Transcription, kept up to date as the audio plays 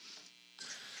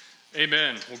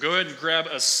Amen. Well, go ahead and grab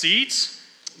a seat.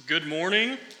 Good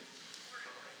morning.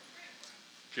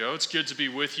 It's good to be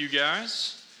with you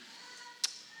guys.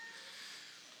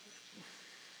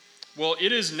 Well,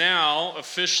 it is now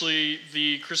officially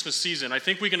the Christmas season. I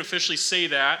think we can officially say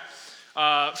that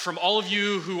from all of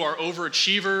you who are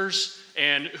overachievers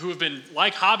and who have been,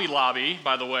 like Hobby Lobby,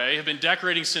 by the way, have been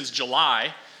decorating since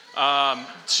July,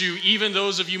 to even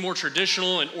those of you more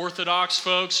traditional and orthodox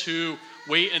folks who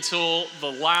wait until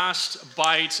the last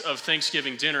bite of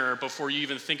Thanksgiving dinner before you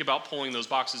even think about pulling those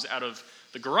boxes out of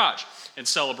the garage and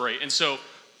celebrate. And so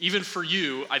even for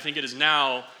you, I think it is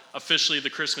now officially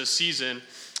the Christmas season.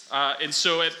 And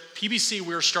so at PBC,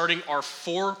 we're starting our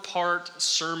 4-part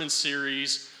sermon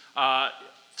series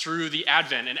through the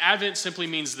Advent. And Advent simply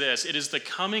means this: it is the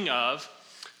coming of,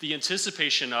 the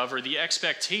anticipation of, or the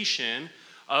expectation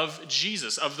of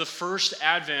Jesus, of the first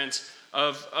Advent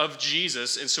of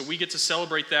Jesus. And so we get to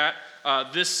celebrate that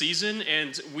this season,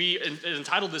 and we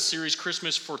entitled this series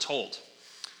Christmas Foretold.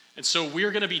 And so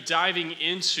we're going to be diving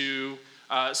into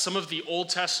some of the Old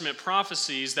Testament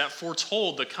prophecies that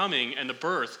foretold the coming and the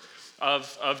birth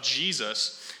of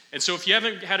Jesus. And so if you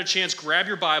haven't had a chance, grab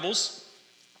your Bibles,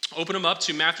 open them up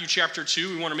to Matthew chapter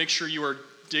 2. We want to make sure you are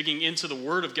digging into the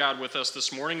Word of God with us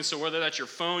this morning. And so whether that's your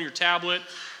phone, your tablet,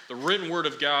 the written Word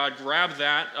of God, grab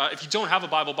that. If you don't have a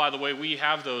Bible, by the way, we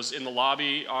have those in the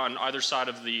lobby on either side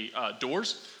of the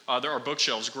doors. There are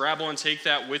bookshelves. Grab one, take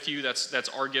that with you. That's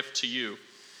our gift to you.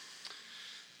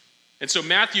 And so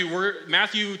Matthew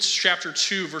chapter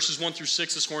 2, verses 1 through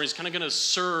 6 this morning is kind of going to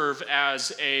serve as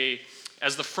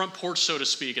the front porch, so to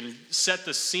speak, and set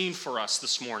the scene for us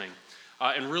this morning.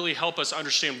 And really help us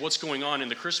understand what's going on in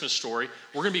the Christmas story.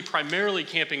 We're going to be primarily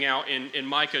camping out in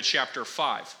Micah chapter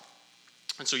 5.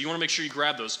 And so you want to make sure you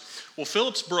grab those. Well,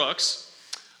 Phillips Brooks,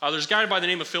 there's a guy by the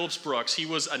name of Phillips Brooks. He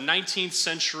was a 19th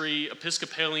century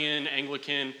Episcopalian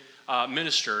Anglican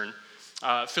minister.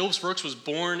 Phillips Brooks was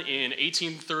born in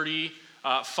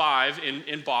 1835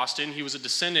 in Boston. He was a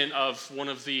descendant of one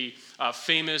of the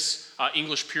famous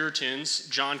English Puritans,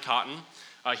 John Cotton.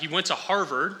 He went to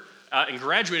Harvard and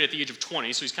graduated at the age of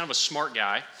 20, so he's kind of a smart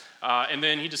guy. And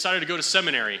then he decided to go to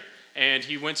seminary. And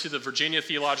he went to the Virginia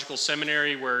Theological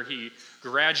Seminary where he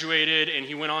graduated, and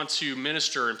he went on to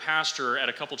minister and pastor at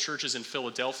a couple churches in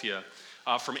Philadelphia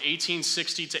from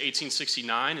 1860 to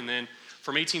 1869. And then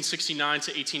from 1869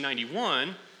 to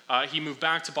 1891, he moved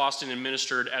back to Boston and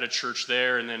ministered at a church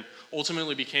there, and then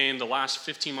ultimately became, the last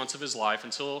 15 months of his life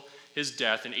until his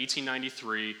death in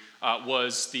 1893,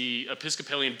 was the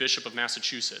Episcopalian Bishop of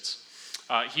Massachusetts.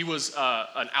 He was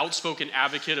an outspoken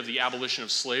advocate of the abolition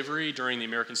of slavery during the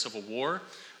American Civil War.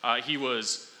 He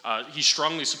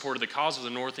strongly supported the cause of the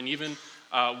North, and even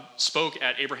spoke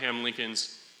at Abraham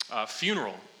Lincoln's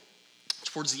funeral.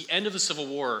 Towards the end of the Civil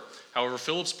War, however,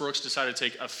 Phillips Brooks decided to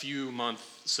take a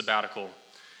few-month sabbatical,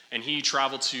 and he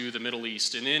traveled to the Middle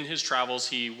East. And in his travels,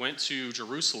 he went to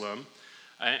Jerusalem,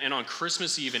 and on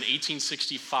Christmas Eve in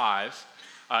 1865,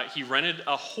 he rented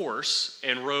a horse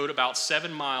and rode about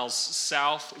 7 miles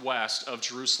southwest of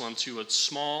Jerusalem to a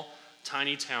small,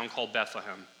 tiny town called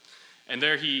Bethlehem. And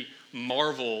there he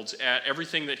marveled at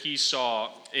everything that he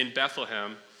saw in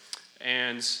Bethlehem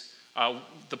and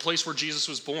the place where Jesus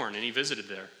was born, and he visited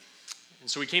there. And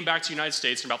so he came back to the United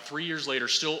States, and about 3 years later,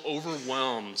 still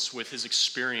overwhelmed with his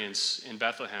experience in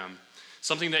Bethlehem,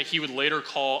 something that he would later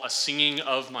call a singing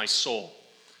of my soul.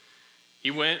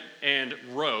 He went and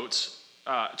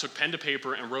took pen to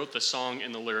paper and wrote the song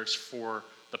and the lyrics for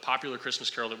the popular Christmas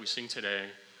carol that we sing today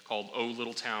called O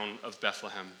Little Town of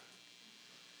Bethlehem.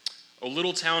 O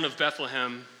little town of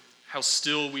Bethlehem, how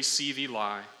still we see thee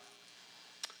lie.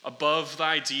 Above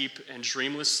thy deep and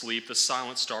dreamless sleep the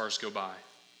silent stars go by.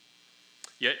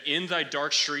 Yet in thy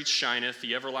dark streets shineth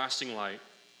the everlasting light.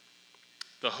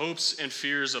 The hopes and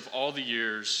fears of all the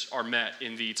years are met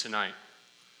in thee tonight.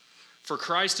 For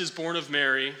Christ is born of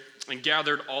Mary and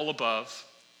gathered all above.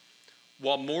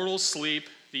 While mortals sleep,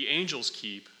 the angels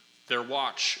keep their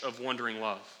watch of wondering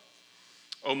love.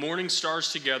 O morning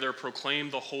stars together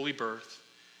proclaim the holy birth,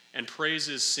 and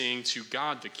praises sing to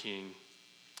God the King,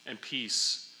 and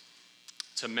peace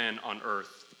to men on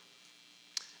earth.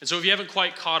 And so if you haven't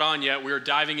quite caught on yet, we are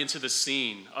diving into the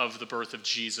scene of the birth of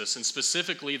Jesus, and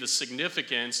specifically the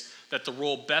significance that the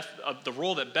role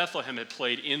that Bethlehem had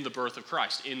played in the birth of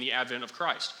Christ, in the advent of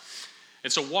Christ.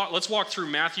 And so let's walk through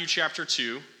Matthew chapter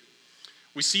 2.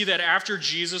 We see that after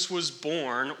Jesus was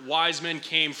born, wise men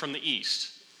came from the east.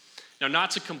 Now,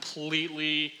 not to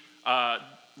completely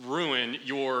ruin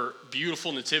your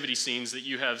beautiful nativity scenes that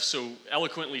you have so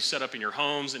eloquently set up in your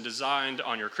homes and designed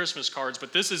on your Christmas cards,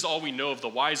 but this is all we know of the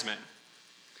wise men.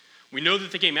 We know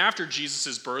that they came after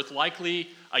Jesus' birth, likely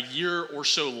a year or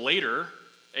so later,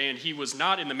 and he was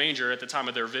not in the manger at the time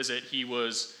of their visit. He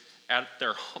was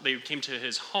they came to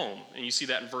his home, and you see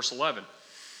that in verse 11.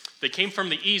 They came from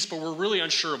the east, but we're really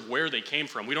unsure of where they came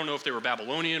from. We don't know if they were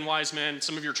Babylonian wise men.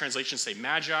 Some of your translations say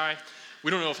magi.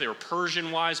 We don't know if they were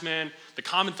Persian wise men. The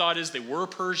common thought is they were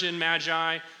Persian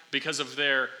magi because of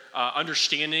their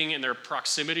understanding and their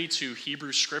proximity to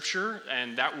Hebrew scripture,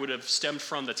 and that would have stemmed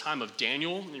from the time of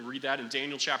Daniel. You read that in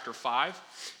Daniel chapter 5.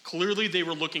 Clearly, they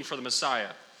were looking for the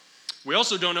Messiah. We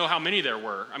also don't know how many there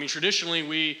were. I mean, traditionally,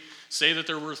 we say that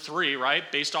there were 3, right?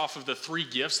 Based off of the 3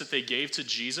 gifts that they gave to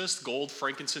Jesus, gold,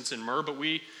 frankincense, and myrrh, but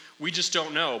we just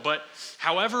don't know. But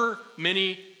however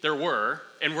many there were,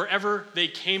 and wherever they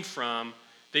came from,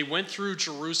 they went through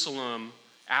Jerusalem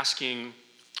asking,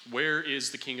 where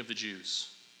is the King of the Jews?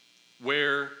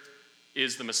 Where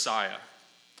is the Messiah?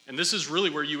 And this is really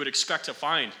where you would expect to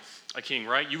find a king,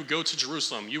 right? You would go to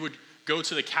Jerusalem. You would go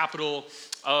to the capital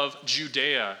of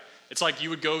Judea. It's like you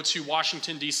would go to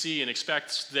Washington, D.C. and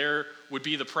expect there would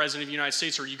be the president of the United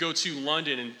States, or you go to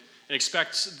London and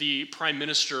expect the prime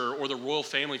minister or the royal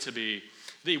family to be.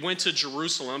 They went to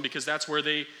Jerusalem because that's where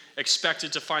they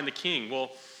expected to find the king.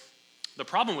 Well, the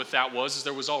problem with that is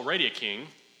there was already a king,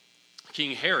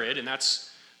 King Herod, and that's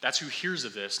who hears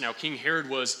of this. Now, King Herod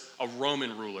was a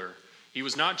Roman ruler. He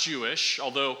was not Jewish,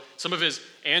 although some of his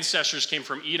ancestors came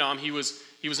from Edom. He was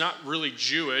not really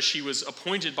Jewish. He was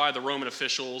appointed by the Roman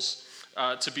officials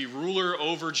to be ruler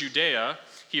over Judea.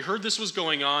 He heard this was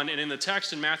going on, and in the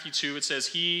text in Matthew 2, it says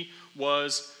he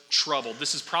was troubled.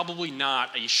 This is probably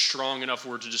not a strong enough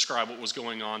word to describe what was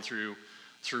going on through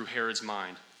Herod's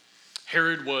mind.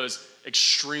 Herod was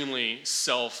extremely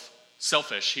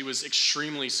selfish. He was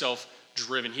extremely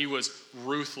self-driven. He was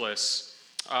ruthless.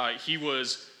 He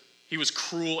was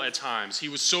cruel at times. He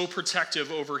was so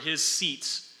protective over his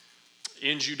seat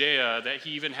in Judea that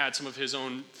he even had some of his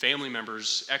own family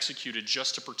members executed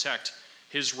just to protect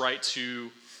his right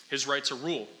to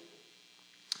rule.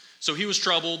 So he was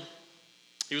troubled.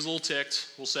 He was a little ticked,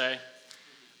 we'll say.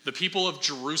 The people of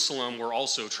Jerusalem were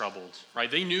also troubled,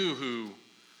 right? They knew who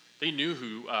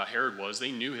Herod was.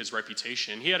 They knew his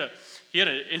reputation. He had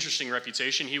an interesting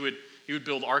reputation. He would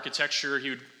build architecture. He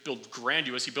would build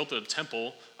grandiose. He built a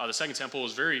temple. The second temple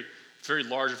was very, very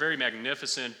large, very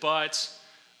magnificent, but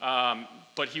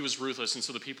he was ruthless. And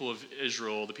so the people of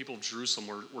Israel, the people of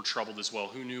Jerusalem were troubled as well.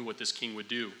 Who knew what this king would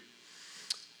do?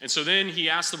 And so then he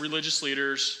asked the religious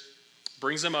leaders,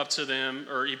 brings them up to them,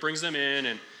 or he brings them in,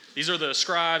 and these are the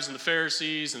scribes and the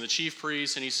Pharisees and the chief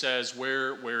priests, and he says,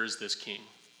 where is this king?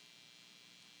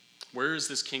 Where is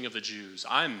this king of the Jews?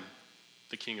 I'm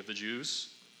the king of the Jews.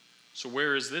 So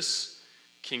where is this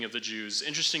king of the Jews?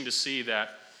 Interesting to see that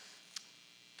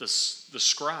the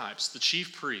scribes, the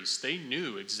chief priests, they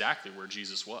knew exactly where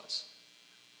Jesus was.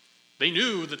 They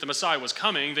knew that the Messiah was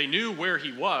coming. They knew where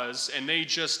he was, and they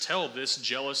just tell this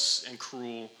jealous and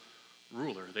cruel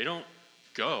ruler. They don't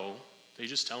go. They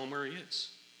just tell him where he is.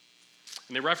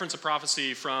 And they reference a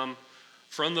prophecy from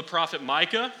the prophet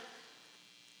Micah.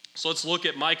 So let's look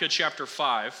at Micah chapter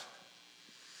 5.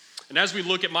 And as we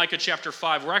look at Micah chapter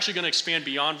 5, we're actually going to expand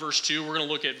beyond verse 2. We're going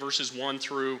to look at verses 1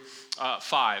 through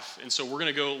 5. And so we're going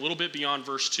to go a little bit beyond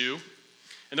verse 2.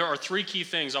 And there are 3 key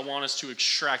things I want us to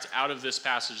extract out of this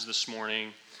passage this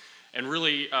morning and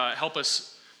really help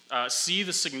us see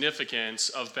the significance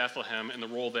of Bethlehem and the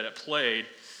role that it played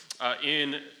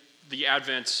in the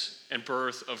advent and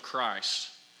birth of Christ.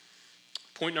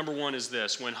 Point number 1 is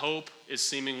this: when hope is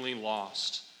seemingly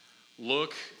lost,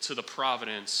 look to the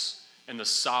providence and the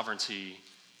sovereignty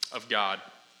of God.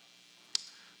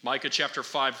 Micah chapter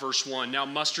 5, verse 1. Now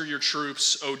muster your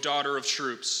troops, O daughter of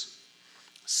troops.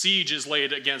 Siege is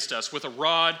laid against us. With a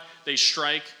rod they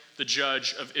strike the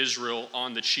judge of Israel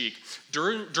on the cheek.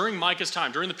 During Micah's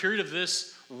time, during the period of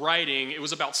this writing, it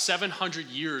was about 700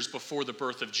 years before the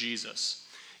birth of Jesus.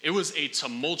 It was a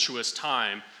tumultuous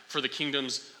time for the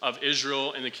kingdoms of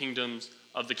Israel and the kingdoms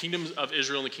of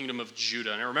Israel and the kingdom of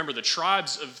Judah. And remember, the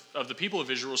tribes of the people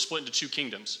of Israel were split into 2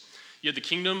 kingdoms. You had the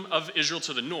kingdom of Israel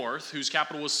to the north, whose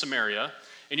capital was Samaria,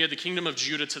 and you had the kingdom of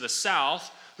Judah to the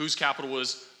south, whose capital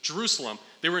was Jerusalem.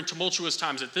 They were in tumultuous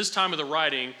times. At this time of the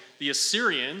writing, the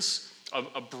Assyrians,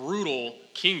 a brutal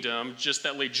kingdom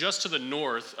that lay just to the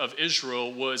north of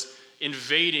Israel, was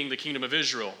invading the kingdom of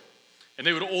Israel. And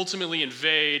they would ultimately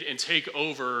invade and take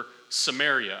over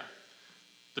Samaria.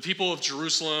 The people of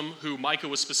Jerusalem, who Micah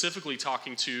was specifically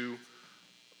talking to,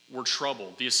 were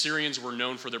troubled. The Assyrians were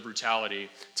known for their brutality.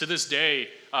 To this day,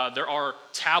 there are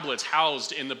tablets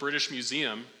housed in the British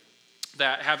Museum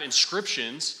that have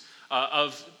inscriptions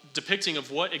of depicting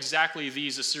of what exactly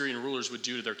these Assyrian rulers would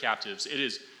do to their captives. It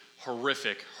is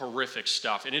horrific, horrific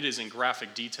stuff, and it is in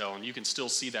graphic detail, and you can still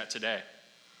see that today.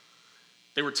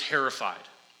 They were terrified.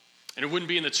 And it wouldn't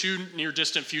be in the too near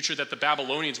distant future that the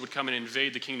Babylonians would come and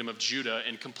invade the kingdom of Judah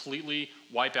and completely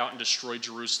wipe out and destroy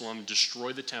Jerusalem,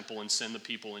 destroy the temple, and send the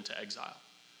people into exile.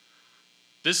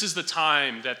 This is the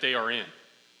time that they are in.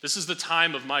 This is the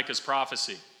time of Micah's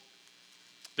prophecy.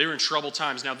 They were in troubled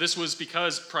times. Now, this was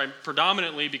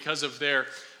predominantly because of their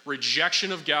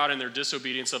rejection of God and their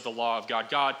disobedience of the law of God.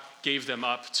 God gave them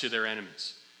up to their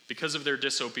enemies. Because of their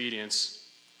disobedience,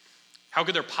 how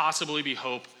could there possibly be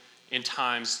hope in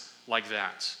times like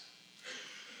that?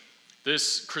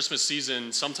 This Christmas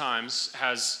season sometimes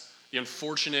has the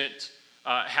unfortunate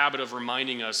habit of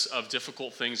reminding us of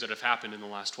difficult things that have happened in the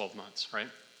last 12 months, right?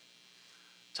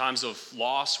 Times of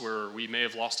loss where we may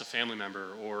have lost a family member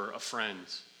or a friend.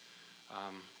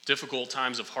 Difficult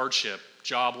times of hardship,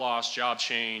 job loss, job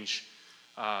change,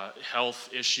 health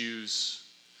issues,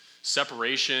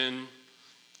 separation.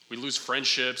 We lose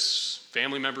friendships,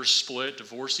 family members split,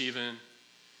 divorce even.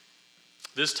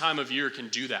 This time of year can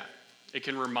do that. It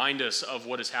can remind us of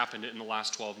what has happened in the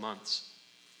last 12 months.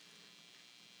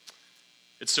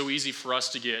 It's so easy for us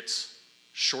to get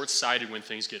short-sighted when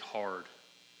things get hard,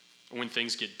 or when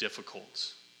things get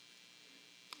difficult.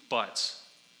 But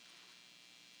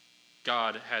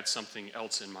God had something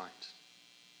else in mind.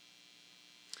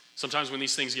 Sometimes when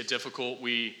these things get difficult,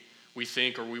 we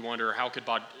think or we wonder, how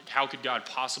could God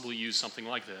possibly use something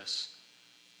like this?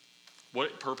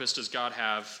 What purpose does God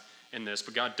have in this?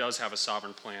 But God does have a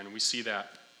sovereign plan, and we see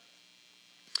that.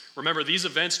 Remember, these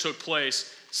events took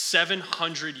place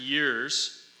 700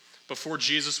 years before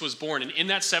Jesus was born. And in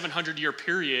that 700-year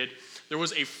period, there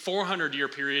was a 400-year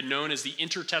period known as the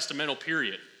intertestamental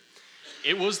period.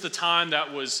 It was the time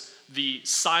that was the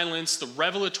silence, the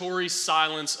revelatory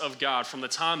silence of God. From the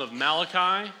time of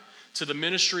Malachi to the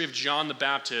ministry of John the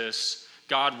Baptist,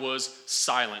 God was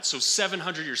silent. So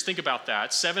 700 years, think about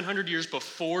that. 700 years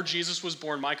before Jesus was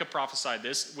born, Micah prophesied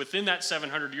this. Within that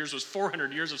 700 years was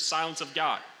 400 years of silence of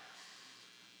God.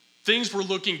 Things were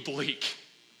looking bleak.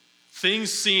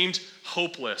 Things seemed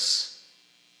hopeless.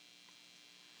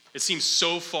 It seemed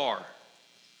so far.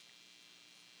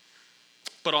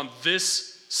 But on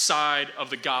this side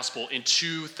of the gospel in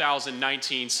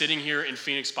 2019, sitting here in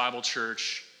Phoenix Bible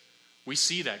Church, we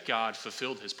see that God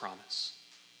fulfilled his promise.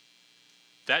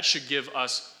 That should give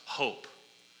us hope.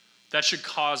 That should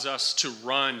cause us to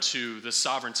run to the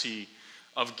sovereignty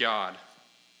of God.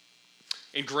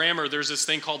 In grammar, there's this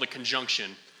thing called the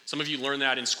conjunction. Some of you learned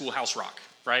that in Schoolhouse Rock,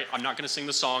 right? I'm not going to sing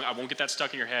the song. I won't get that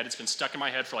stuck in your head. It's been stuck in my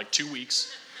head for like 2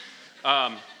 weeks.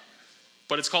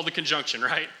 But it's called the conjunction,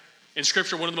 right? In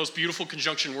Scripture, one of the most beautiful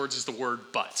conjunction words is the word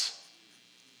but.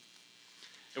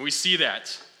 And we see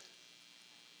that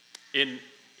in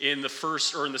the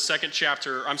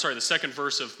second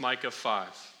verse of Micah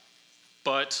 5.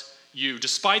 But you,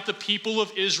 despite the people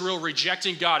of Israel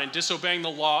rejecting God and disobeying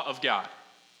the law of God,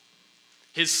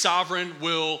 his sovereign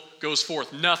will goes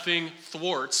forth. Nothing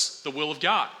thwarts the will of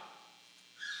God.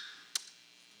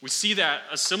 We see that,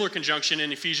 a similar conjunction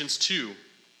in Ephesians 2.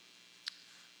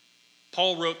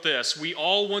 Paul wrote this: "We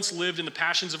all once lived in the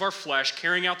passions of our flesh,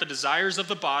 carrying out the desires of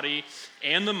the body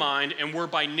and the mind, and were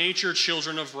by nature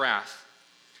children of wrath,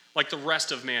 like the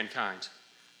rest of mankind."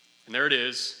 And there it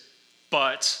is.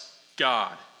 But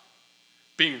God,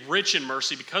 being rich in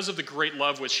mercy because of the great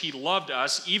love which he loved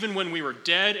us, even when we were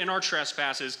dead in our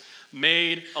trespasses,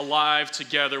 made alive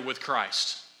together with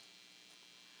Christ.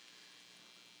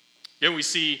 Then we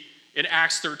see in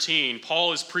Acts 13,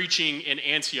 Paul is preaching in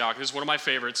Antioch. This is one of my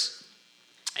favorites.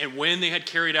 "And when they had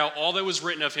carried out all that was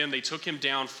written of him, they took him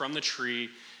down from the tree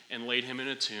and laid him in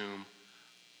a tomb.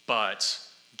 But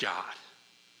God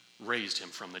raised him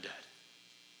from the dead."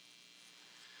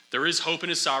 There is hope in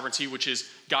his sovereignty, which is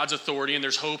God's authority, and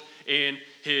there's hope in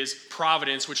his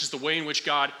providence, which is the way in which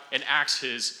God enacts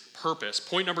his purpose.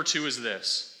 Point number 2 is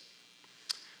this: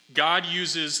 God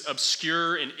uses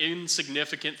obscure and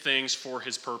insignificant things for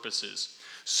his purposes.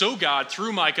 So God,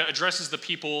 through Micah, addresses the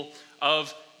people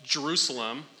of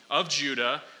Jerusalem, of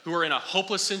Judah, who are in a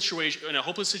hopeless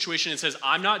situation, and says,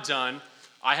 "I'm not done.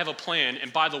 I have a plan.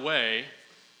 And by the way,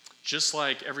 just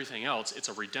like everything else, it's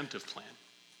a redemptive plan."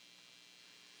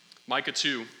 Micah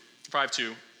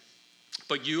 5:2.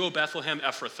 "But you, O Bethlehem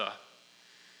Ephrathah."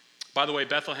 By the way,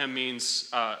 Bethlehem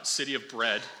means city of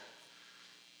bread.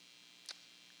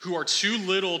 "Who are too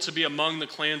little to be among the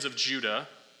clans of Judah,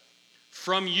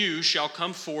 from you shall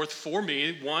come forth for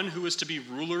me one who is to be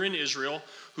ruler in Israel,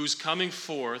 whose coming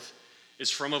forth is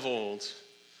from of old,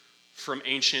 from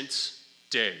ancient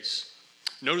days."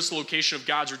 Notice the location of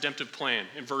God's redemptive plan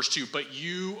in verse 2. But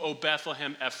you, O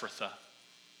Bethlehem Ephrathah.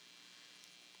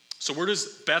 So where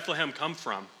does Bethlehem come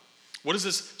from? What does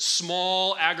this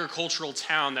small agricultural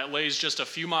town that lays just a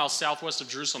few miles southwest of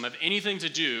Jerusalem have anything to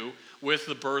do with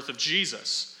the birth of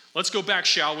Jesus? Let's go back,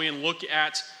 shall we, and look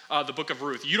at the book of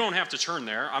Ruth. You don't have to turn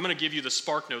there. I'm going to give you the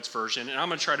SparkNotes version, and I'm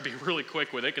going to try to be really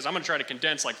quick with it because I'm going to try to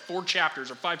condense like 4 chapters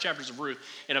or 5 chapters of Ruth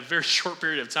in a very short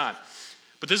period of time.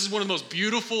 But this is one of the most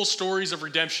beautiful stories of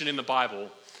redemption in the Bible,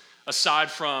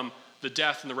 aside from the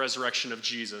death and the resurrection of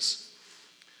Jesus.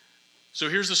 So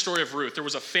here's the story of Ruth. There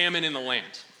was a famine in the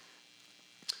land.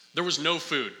 There was no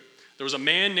food. There was a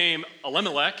man named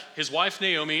Elimelech, his wife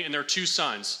Naomi, and their 2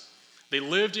 sons. They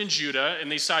lived in Judah,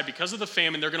 and they decided because of the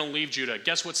famine, they're going to leave Judah.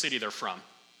 Guess what city they're from?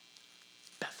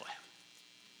 Bethlehem.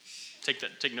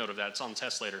 Take note of that. It's on the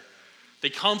test later. They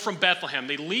come from Bethlehem.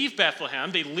 They leave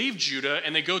Bethlehem, they leave Judah,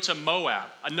 and they go to Moab,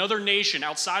 another nation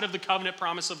outside of the covenant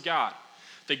promise of God.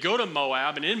 They go to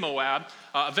Moab, and in Moab,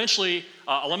 eventually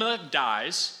Elimelech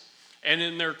dies, and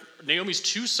then Naomi's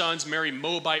 2 sons marry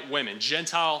Moabite women,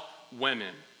 Gentile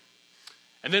women.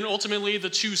 And then ultimately the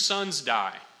 2 sons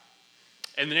die.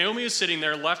 And Naomi is sitting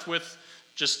there left with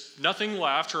just nothing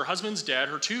left. Her husband's dead.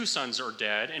 Her 2 sons are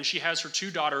dead. And she has her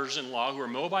 2 daughters-in-law who are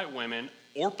Moabite women,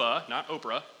 Orpah, not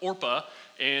Oprah, Orpah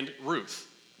and Ruth.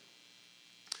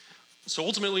 So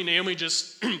ultimately Naomi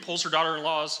just pulls her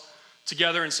daughter-in-laws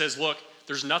together and says, look,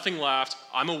 there's nothing left.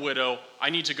 I'm a widow. I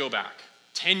need to go back.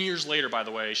 10 years later, by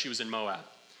the way, she was in Moab.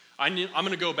 I'm going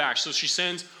to go back. So she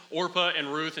sends Orpah and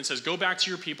Ruth and says, go back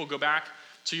to your people. Go back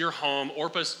to your home.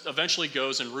 Orpah eventually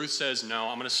goes, and Ruth says, no,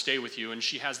 I'm going to stay with you. And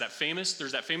she has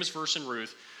there's that famous verse in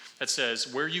Ruth that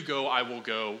says, where you go, I will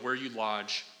go. Where you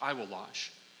lodge, I will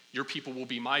lodge. Your people will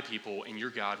be my people, and your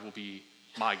God will be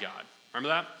my God. Remember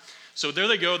that? So there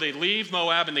they go. They leave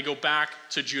Moab, and they go back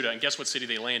to Judah. And guess what city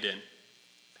they land in?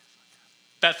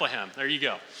 Bethlehem. There you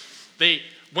go. They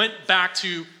went back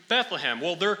to Bethlehem.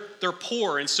 Well, they're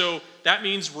poor, and so that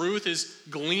means Ruth is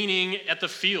gleaning at the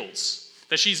fields.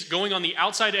 That she's going on the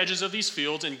outside edges of these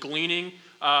fields and gleaning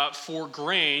for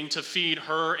grain to feed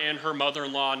her and her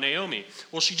mother-in-law, Naomi.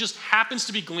 Well, she just happens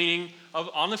to be gleaning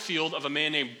on the field of a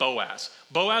man named Boaz.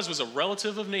 Boaz was a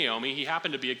relative of Naomi. He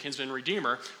happened to be a kinsman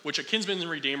redeemer, which a kinsman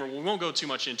redeemer, we won't go too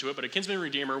much into it, but a kinsman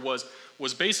redeemer was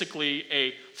basically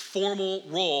a formal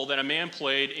role that a man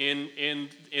played in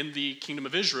the kingdom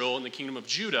of Israel, in the kingdom of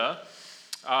Judah,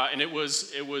 and it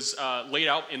was laid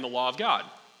out in the law of God.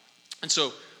 And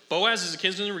so Boaz is a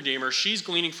kinsman redeemer. She's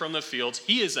gleaning from the fields.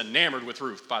 He is enamored with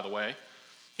Ruth, by the way.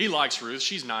 He likes Ruth.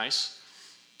 She's nice.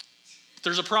 But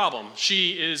there's a problem.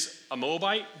 She is a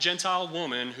Moabite Gentile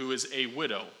woman who is a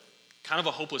widow. Kind of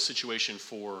a hopeless situation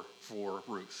for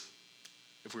Ruth,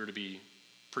 if we were to be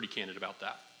pretty candid about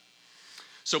that.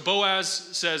 So Boaz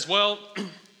says, well,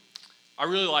 I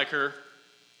really like her.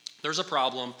 There's a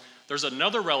problem. There's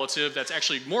another relative that's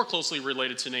actually more closely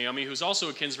related to Naomi who's also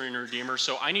a kinsman redeemer,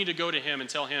 so I need to go to him and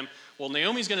tell him, well,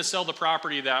 Naomi's going to sell the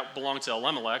property that belonged to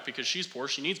Elimelech because she's poor,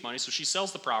 she needs money, so she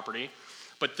sells the property.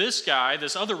 But this guy,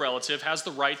 this other relative, has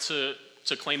the right to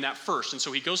claim that first. And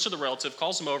so he goes to the relative,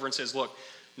 calls him over and says, look,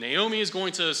 Naomi is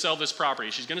going to sell this property.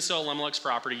 She's going to sell Elimelech's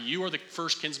property. You are the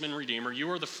first kinsman redeemer.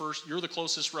 You're the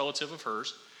closest relative of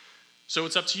hers. So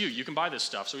it's up to you. You can buy this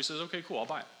stuff. So he says, okay, cool, I'll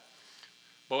buy it.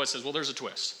 Boaz says, well, there's a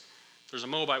twist. There's a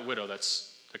Moabite widow that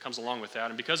comes along with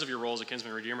that. And because of your role as a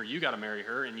kinsman redeemer, you got to marry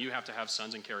her, and you have to have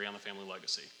sons and carry on the family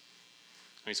legacy.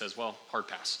 And he says, well, hard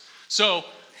pass. So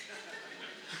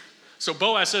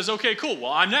Boaz says, okay, cool.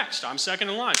 Well, I'm next. I'm second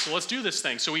in line. So let's do this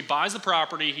thing. So he buys the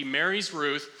property. He marries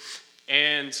Ruth.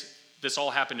 And this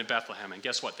all happened in Bethlehem. And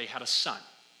guess what? They had a son.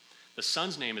 The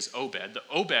son's name is Obed.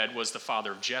 Obed was the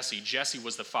father of Jesse. Jesse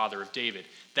was the father of David.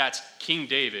 That's King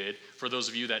David, for those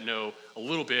of you that know a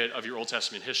little bit of your Old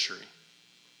Testament history.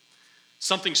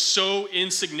 Something so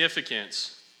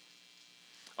insignificant.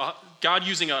 God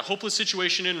using a hopeless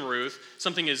situation in Ruth,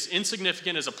 something as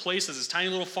insignificant as a place, as this tiny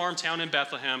little farm town in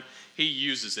Bethlehem, he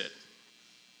uses it.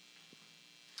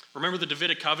 Remember the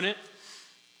Davidic covenant?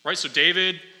 Right, so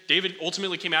David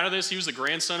ultimately came out of this. He was the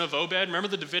grandson of Obed. Remember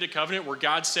the Davidic covenant where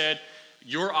God said,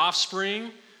 your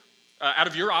offspring, out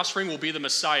of your offspring will be the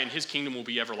Messiah and his kingdom will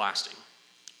be everlasting.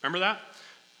 Remember that?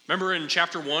 Remember in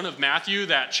chapter 1 of Matthew,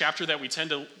 that chapter that we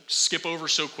tend to skip over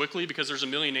so quickly because there's a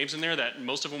million names in there that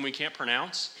most of them we can't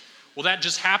pronounce? Well, that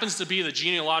just happens to be the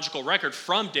genealogical record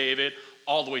from David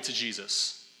all the way to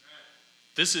Jesus.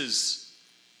 This is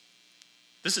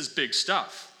big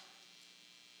stuff.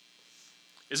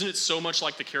 Isn't it so much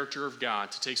like the character of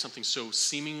God to take something so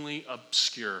seemingly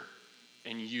obscure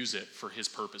and use it for his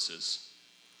purposes?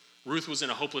 Ruth was in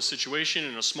a hopeless situation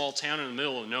in a small town in the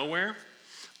middle of nowhere.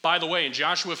 By the way, in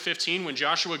Joshua 15, when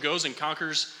Joshua goes and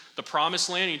conquers the promised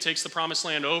land, he takes the promised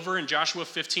land over. In Joshua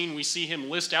 15, we see him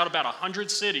list out about 100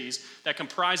 cities that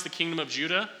comprise the kingdom of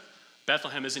Judah.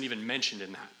 Bethlehem isn't even mentioned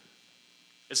in that.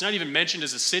 It's not even mentioned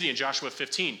as a city in Joshua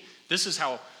 15. This is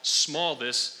how small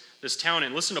this town is.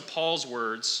 And listen to Paul's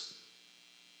words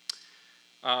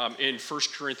in 1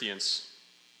 Corinthians.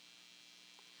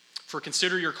 For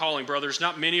consider your calling, brothers.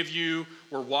 Not many of you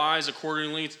were wise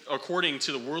according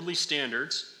to the worldly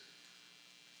standards.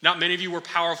 Not many of you were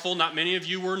powerful. Not many of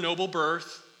you were noble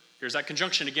birth. Here's that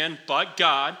conjunction again. But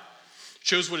God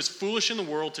chose what is foolish in the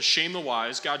world to shame the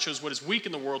wise. God chose what is weak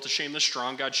in the world to shame the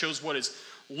strong. God chose what is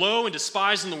low and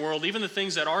despised in the world, even the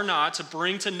things that are not, to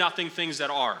bring to nothing things that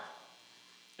are.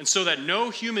 And so that no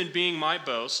human being might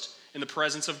boast in the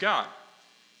presence of God.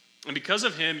 And because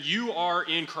of him, you are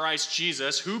in Christ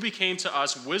Jesus, who became to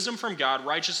us wisdom from God,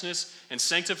 righteousness and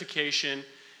sanctification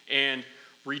and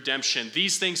redemption.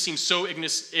 These things seem so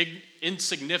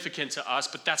insignificant to us,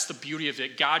 but that's the beauty of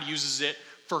it. God uses it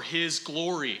for his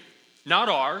glory, not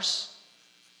ours.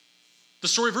 The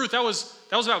story of Ruth, that was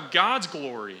about God's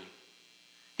glory.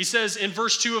 He says in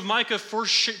verse 2 of Micah, for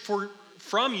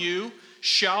from you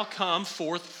shall come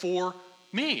forth for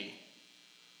me.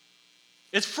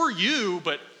 It's for you,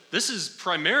 but this is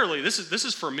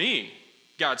for me,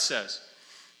 God says.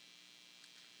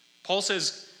 Paul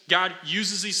says God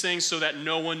uses these things so that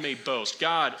no one may boast.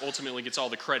 God ultimately gets all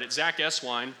the credit. Zach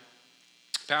Eswine,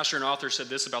 pastor and author, said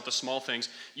this about the small things.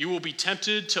 You will be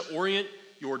tempted to orient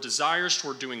your desires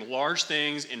toward doing large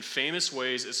things in famous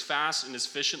ways as fast and as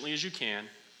efficiently as you can.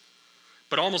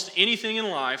 But almost anything in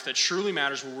life that truly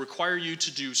matters will require you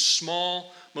to do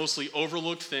small, mostly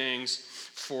overlooked things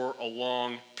for a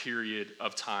long period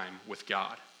of time with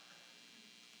God.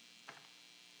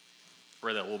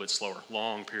 Read that a little bit slower.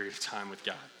 Long period of time with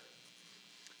God.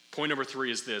 Point number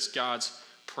 3 is this. God's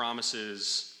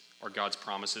promises are God's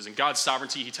promises. In God's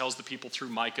sovereignty, he tells the people through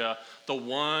Micah, the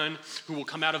one who will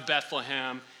come out of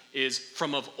Bethlehem is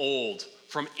from of old,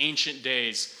 from ancient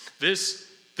days. This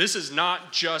just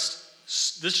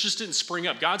didn't spring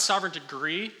up. God's sovereign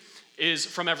decree is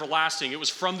from everlasting. It was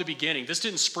from the beginning. This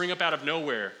didn't spring up out of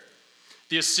nowhere.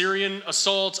 The Assyrian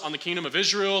assault on the kingdom of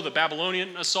Israel, the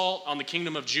Babylonian assault on the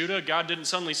kingdom of Judah, God didn't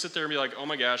suddenly sit there and be like, oh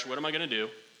my gosh, what am I going to do?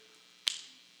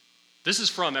 This is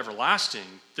from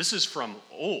everlasting. This is from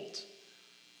old.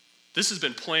 This has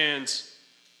been planned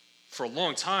for a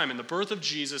long time. And the birth of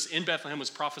Jesus in Bethlehem was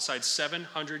prophesied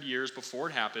 700 years before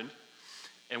it happened.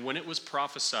 And when it was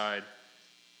prophesied,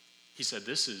 he said,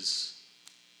 this is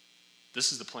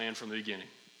the plan from the beginning.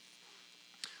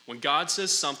 When God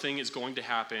says something is going to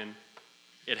happen,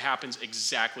 it happens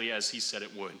exactly as he said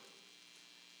it would.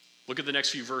 Look at the next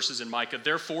few verses in Micah.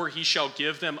 Therefore, he shall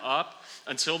give them up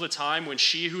until the time when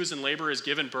she who is in labor has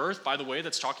given birth. By the way,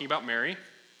 that's talking about Mary.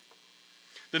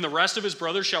 Then the rest of his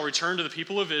brothers shall return to the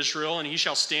people of Israel, and he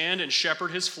shall stand and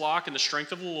shepherd his flock in the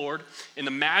strength of the Lord, in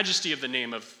the majesty of the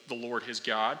name of the Lord his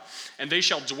God. And they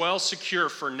shall dwell secure,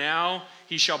 for now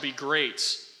he shall be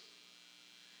great.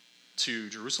 To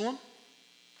Jerusalem?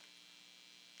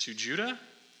 To Judah?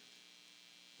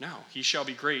 No, he shall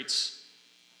be great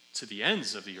to the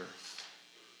ends of the earth.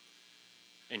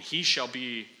 And he shall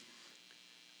be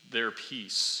their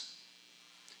peace.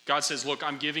 God says, look,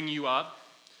 I'm giving you up,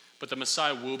 but the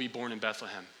Messiah will be born in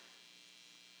Bethlehem.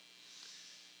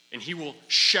 And he will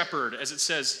shepherd, as it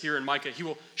says here in Micah, he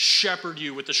will shepherd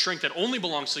you with the strength that only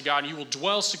belongs to God, and you will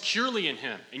dwell securely in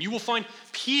him, and you will find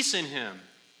peace in him.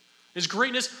 His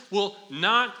greatness will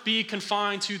not be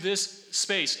confined to this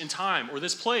space in time or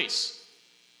this place,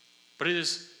 but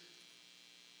it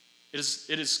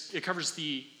covers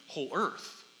the whole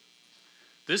earth.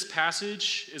 This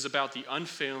passage is about the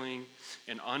unfailing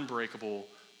and unbreakable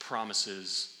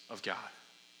promises of God.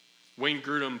 Wayne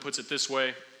Grudem puts it this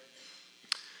way: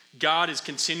 God is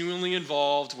continually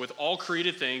involved with all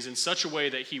created things in such a way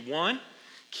that he, one,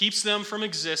 keeps them from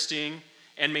existing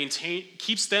and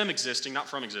keeps them existing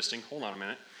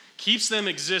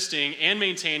and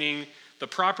maintaining the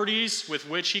properties with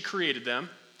which he created them.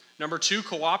 Number 2,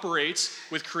 cooperates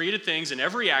with created things in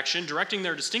every action, directing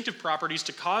their distinctive properties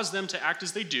to cause them to act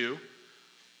as they do.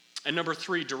 And number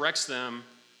 3, directs them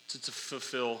to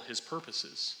fulfill his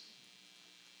purposes.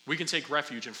 We can take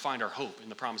refuge and find our hope in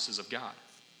the promises of God.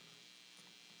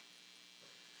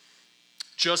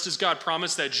 Just as God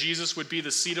promised that Jesus would be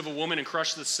the seed of a woman and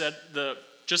crush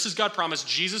just as God promised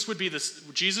Jesus would be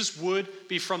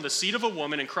from the seed of a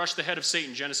woman and crush the head of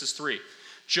Satan, Genesis 3.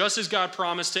 Just as God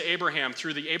promised to Abraham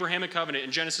through the Abrahamic covenant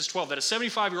in Genesis 12 that a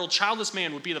 75-year-old childless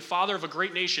man would be the father of a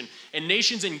great nation, and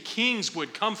nations and kings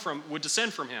would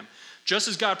descend from him. Just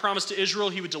as God promised to Israel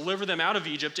he would deliver them out of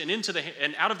Egypt and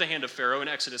out of the hand of Pharaoh in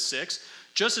Exodus 6,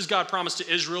 just as God promised to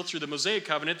Israel through the Mosaic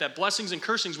covenant that blessings and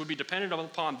cursings would be dependent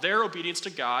upon their obedience to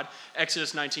God,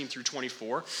 Exodus 19 through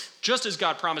 24, just as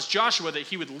God promised Joshua that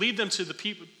he would lead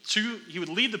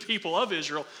the people of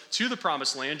Israel to the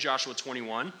promised land, Joshua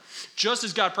 21, just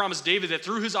as God promised David that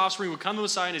through his offspring would come the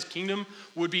Messiah and his kingdom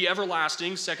would be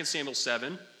everlasting, 2 Samuel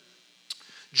 7,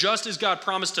 just as God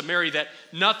promised to Mary that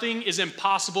nothing is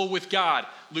impossible with God,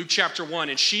 Luke chapter 1,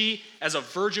 and she, as a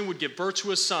virgin, would give birth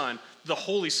to a son, the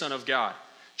Holy Son of God.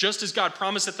 Just as God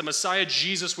promised that the Messiah,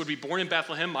 Jesus, would be born in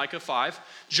Bethlehem, Micah 5.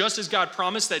 Just as God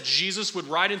promised that Jesus would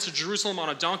ride into Jerusalem on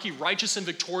a donkey, righteous and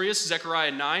victorious,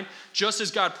 Zechariah 9. Just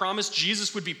as God promised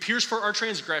Jesus would be pierced for our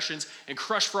transgressions and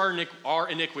crushed for our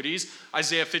iniquities,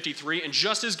 Isaiah 53. And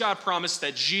just as God promised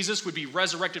that Jesus would be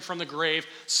resurrected from the grave,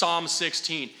 Psalm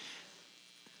 16.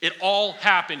 It all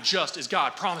happened just as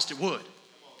God promised it would.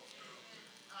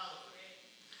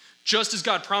 Just as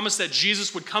God promised that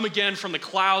Jesus would come again from the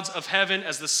clouds of heaven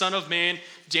as the Son of Man,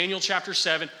 Daniel chapter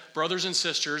 7, brothers and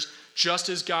sisters, just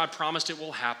as God promised it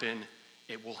will happen,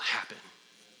 it will happen.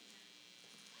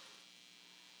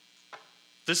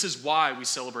 This is why we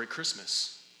celebrate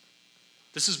Christmas.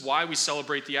 This is why we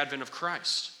celebrate the advent of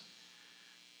Christ.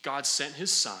 God sent his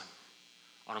Son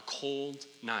on a cold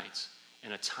night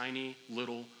in a tiny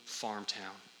little farm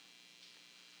town,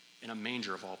 in a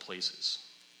manger of all places.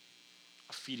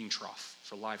 A feeding trough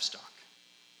for livestock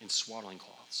in swaddling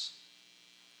cloths,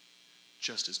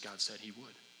 just as God said he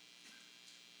would.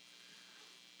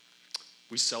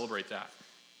 We celebrate that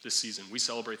this season. We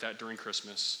celebrate that during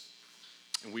Christmas,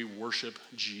 and we worship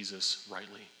Jesus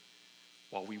rightly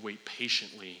while we wait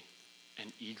patiently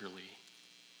and eagerly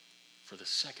for the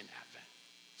second advent,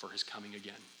 for his coming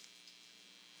again.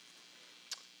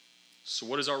 So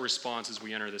what is our response as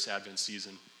we enter this Advent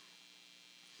season?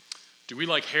 Do we,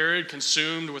 like Herod,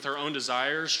 consumed with our own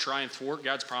desires, try and thwart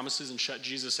God's promises and shut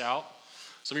Jesus out?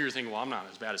 Some of you are thinking, well, I'm not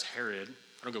as bad as Herod.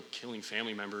 I don't go killing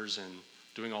family members and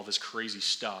doing all this crazy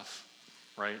stuff,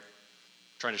 right?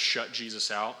 Trying to shut Jesus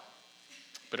out.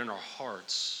 But in our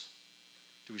hearts,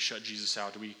 do we shut Jesus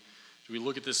out? Do we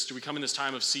look at this? Do we come in this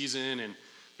time of season and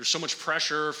there's so much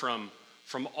pressure from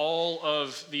all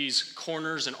of these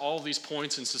corners and all of these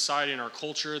points in society and our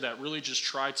culture that really just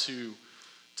try to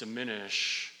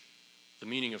diminish the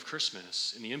meaning of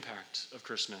Christmas and the impact of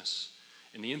Christmas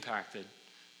and the impact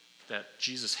that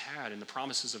Jesus had in the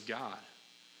promises of God.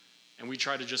 And we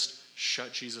try to just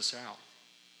shut Jesus out.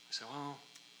 We say, well,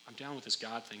 I'm down with this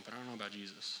God thing, but I don't know about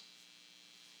Jesus.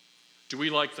 Do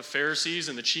we, like the Pharisees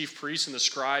and the chief priests and the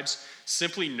scribes,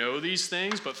 simply know these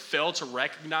things but fail to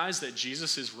recognize that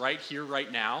Jesus is right here,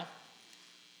 right now?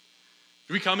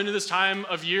 Do we come into this time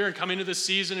of year and come into this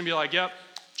season and be like, yep,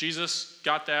 Jesus,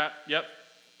 got that, yep,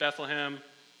 Bethlehem,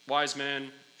 wise men,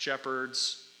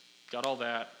 shepherds, got all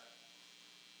that.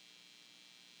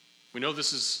 We know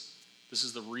this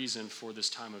is the reason for this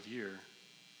time of year.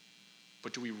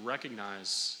 But do we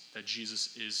recognize that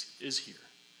Jesus is here?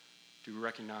 Do we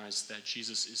recognize that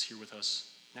Jesus is here with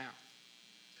us now?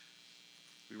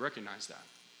 We recognize that.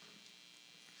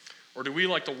 Or do we,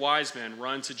 like the wise men,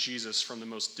 run to Jesus from the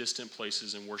most distant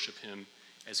places and worship him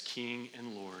as King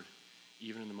and Lord,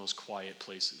 even in the most quiet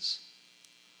places?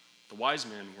 The wise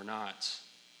men were not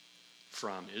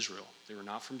from Israel. They were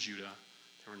not from Judah.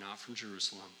 They were not from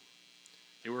Jerusalem.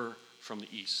 They were from the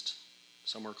east.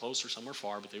 Some were closer, some were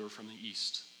far, but they were from the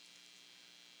east.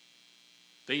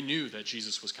 They knew that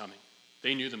Jesus was coming.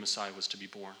 They knew the Messiah was to be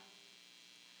born.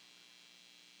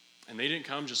 And they didn't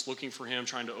come just looking for him,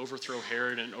 trying to overthrow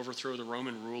Herod and overthrow the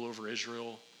Roman rule over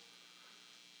Israel.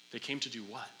 They came to do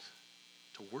what?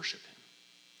 To worship him.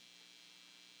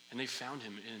 And they found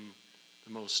him in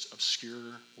the most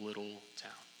obscure little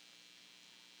town.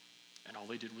 And all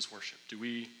they did was worship. Do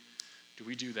we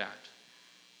do that?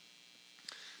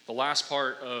 The last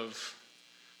part of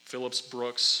Phillips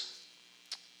Brooks'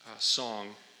 song,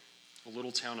 The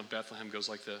Little Town of Bethlehem, goes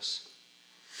like this.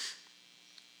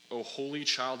 O holy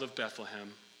child of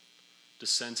Bethlehem,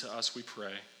 descend to us, we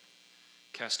pray.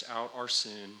 Cast out our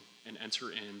sin and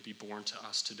enter in, be born to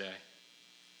us today.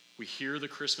 We hear the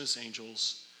Christmas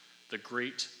angels, the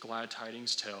great glad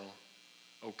tidings tell.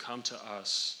 O come to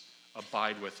us,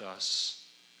 abide with us,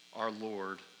 our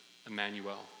Lord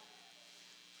Emmanuel.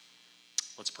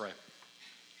 Let's pray.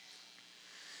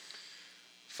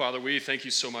 Father, we thank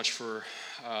you so much for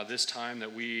this time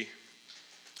that we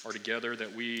are together,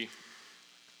 that we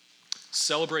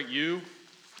celebrate you,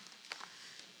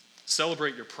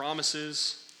 celebrate your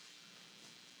promises,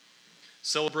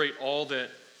 celebrate all that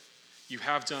you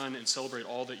have done, and celebrate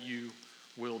all that you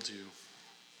will do.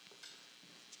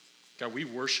 God, we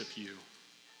worship you,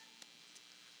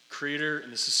 creator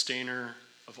and the sustainer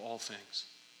of all things,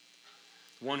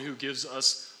 the one who gives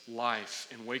us life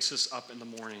and wakes us up in the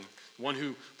morning, the one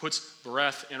who puts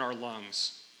breath in our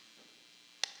lungs.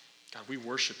 God, we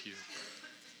worship you.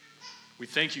 We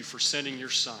thank you for sending your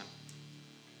Son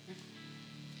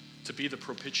to be the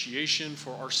propitiation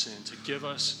for our sin, to give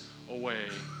us a way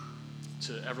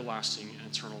to everlasting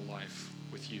and eternal life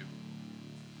with you.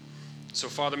 So,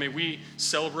 Father, may we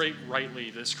celebrate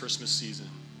rightly this Christmas season.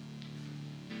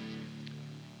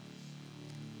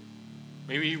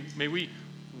 May we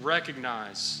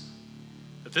recognize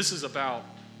that this is about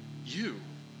you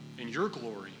and your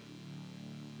glory,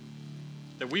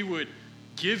 that we would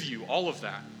give you all of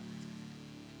that,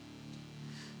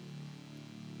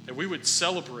 that we would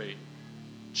celebrate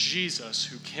Jesus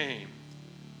who came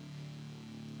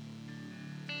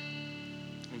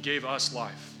and gave us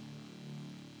life.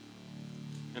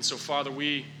 And so, Father,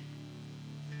 we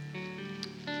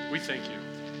thank you.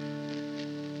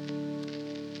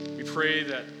 We pray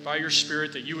that by your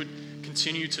Spirit that you would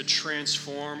continue to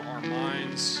transform our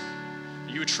minds,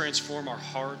 that you would transform our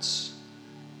hearts,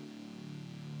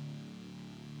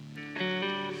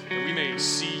 that we may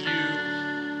see you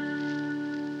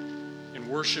and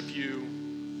worship you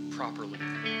properly,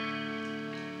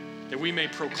 that we may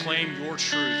proclaim your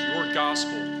truth, your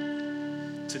gospel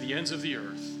to the ends of the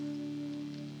earth.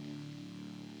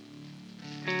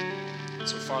 And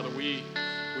so, Father, we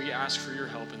ask for your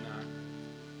help in that.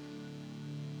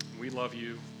 We love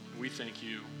you. We thank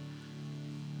you.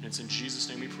 And it's in Jesus'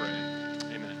 name we pray.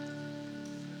 Amen.